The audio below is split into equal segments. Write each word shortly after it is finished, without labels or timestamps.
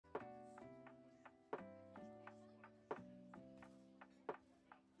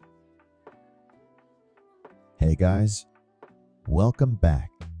Hey guys, welcome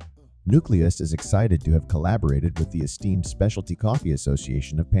back. Nucleus is excited to have collaborated with the esteemed Specialty Coffee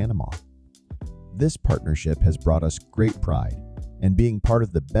Association of Panama. This partnership has brought us great pride, and being part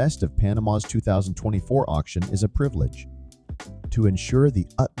of the best of Panama's 2024 auction is a privilege. To ensure the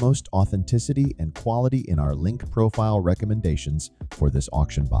utmost authenticity and quality in our link profile recommendations for this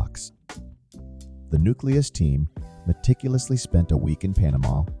auction box, the Nucleus team meticulously spent a week in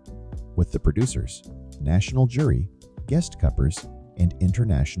Panama with the producers, national jury, guest cuppers, and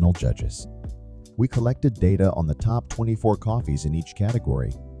international judges. We collected data on the top 24 coffees in each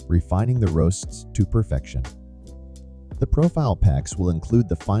category, refining the roasts to perfection. The profile packs will include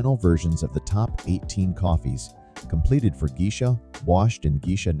the final versions of the top 18 coffees, completed for Gesha, washed in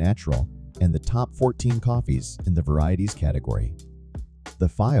Gesha Natural, and the top 14 coffees in the Varieties category. The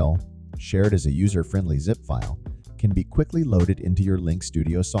file, shared as a user-friendly zip file, can be quickly loaded into your Link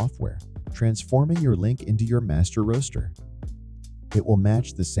Studio software, transforming your link into your master roaster. It will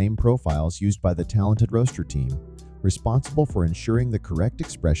match the same profiles used by the talented roaster team, responsible for ensuring the correct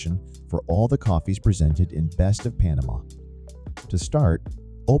expression for all the coffees presented in Best of Panama. To start,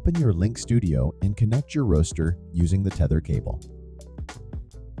 open your Link Studio and connect your roaster using the tether cable.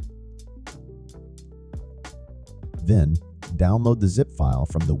 Then, download the zip file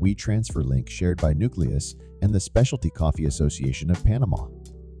from the WeTransfer link shared by Nucleus and the Specialty Coffee Association of Panama.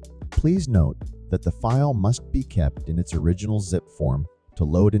 Please note that the file must be kept in its original zip form to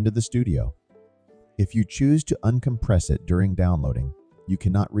load into the studio. If you choose to uncompress it during downloading, you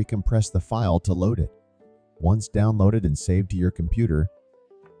cannot recompress the file to load it. Once downloaded and saved to your computer,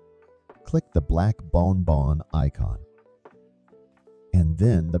 click the black bonbon icon, and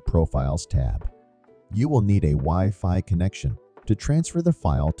then the Profiles tab. You will need a Wi-Fi connection to transfer the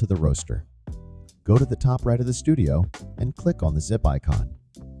file to the roaster. Go to the top right of the studio and click on the zip icon.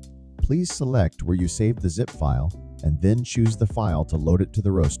 Please select where you saved the zip file and then choose the file to load it to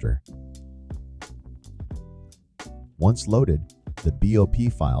the roaster. Once loaded, the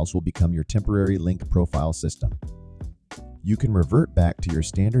BOP files will become your temporary link profile system. You can revert back to your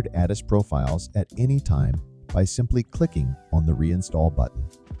standard Addis profiles at any time by simply clicking on the Reinstall button.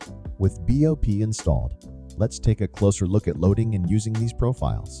 With BOP installed, let's take a closer look at loading and using these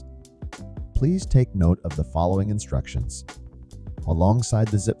profiles. Please take note of the following instructions. Alongside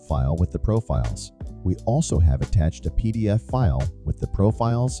the zip file with the profiles, we also have attached a PDF file with the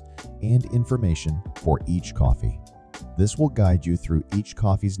profiles and information for each coffee. This will guide you through each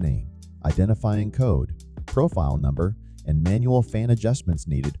coffee's name, identifying code, profile number, and manual fan adjustments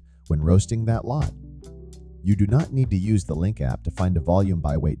needed when roasting that lot. You do not need to use the Link app to find a volume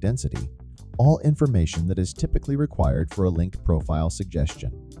by weight density. All information that is typically required for a link profile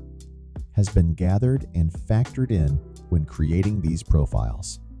suggestion has been gathered and factored in when creating these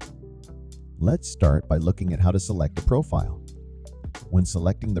profiles. Let's start by looking at how to select a profile. When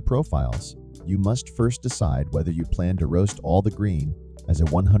selecting the profiles, you must first decide whether you plan to roast all the green as a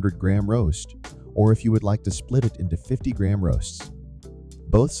 100-gram roast, or if you would like to split it into 50-gram roasts.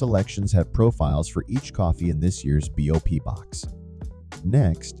 Both selections have profiles for each coffee in this year's BOP box.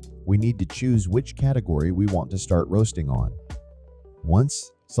 Next, we need to choose which category we want to start roasting on. Once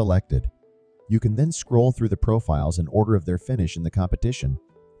selected, you can then scroll through the profiles in order of their finish in the competition,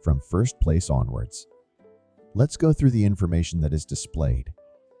 from first place onwards. Let's go through the information that is displayed.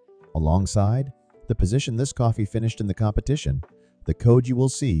 Alongside the position this coffee finished in the competition, the code you will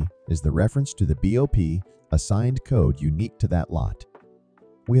see is the reference to the BOP assigned code unique to that lot.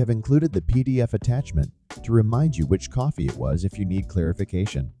 We have included the PDF attachment to remind you which coffee it was if you need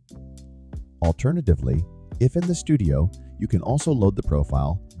clarification. Alternatively, if in the studio, you can also load the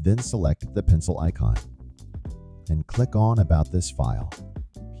profile, then select the pencil icon and click on About this file.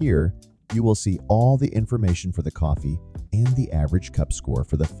 Here, you will see all the information for the coffee and the average cup score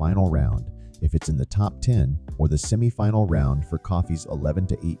for the final round if it's in the top 10 or the semi-final round for coffees 11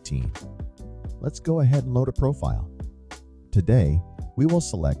 to 18. Let's go ahead and load a profile. Today, we will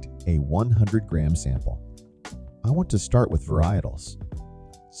select a 100-gram sample. I want to start with varietals,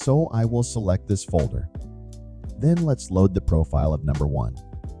 so I will select this folder. Then let's load the profile of number 1,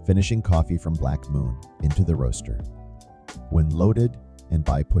 finishing coffee from Black Moon, into the roaster. When loaded and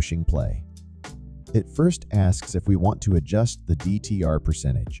by pushing play, it first asks if we want to adjust the DTR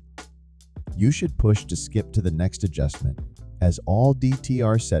percentage. You should push to skip to the next adjustment, as all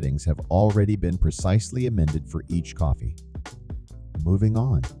DTR settings have already been precisely amended for each coffee. Moving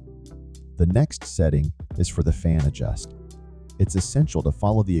on. The next setting is for the fan adjust. It's essential to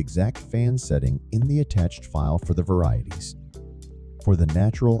follow the exact fan setting in the attached file for the varieties. For the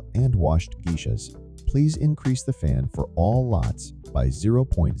natural and washed Geshas, please increase the fan for all lots by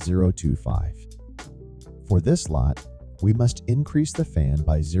 0.025. For this lot, we must increase the fan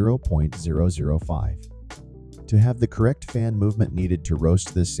by 0.005. To have the correct fan movement needed to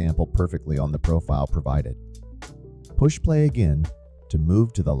roast this sample perfectly on the profile provided. Push play again to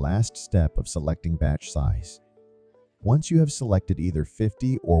move to the last step of selecting batch size. Once you have selected either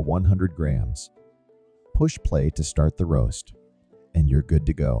 50 or 100 grams, push play to start the roast, and you're good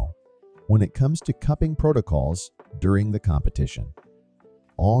to go. When it comes to cupping protocols during the competition,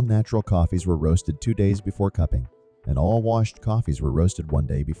 all natural coffees were roasted 2 days before cupping, and all washed coffees were roasted 1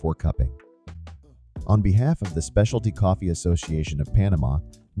 day before cupping. On behalf of the Specialty Coffee Association of Panama,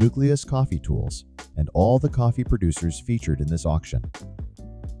 Nucleus Coffee Tools, and all the coffee producers featured in this auction,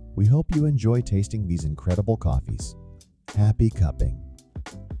 we hope you enjoy tasting these incredible coffees. Happy cupping!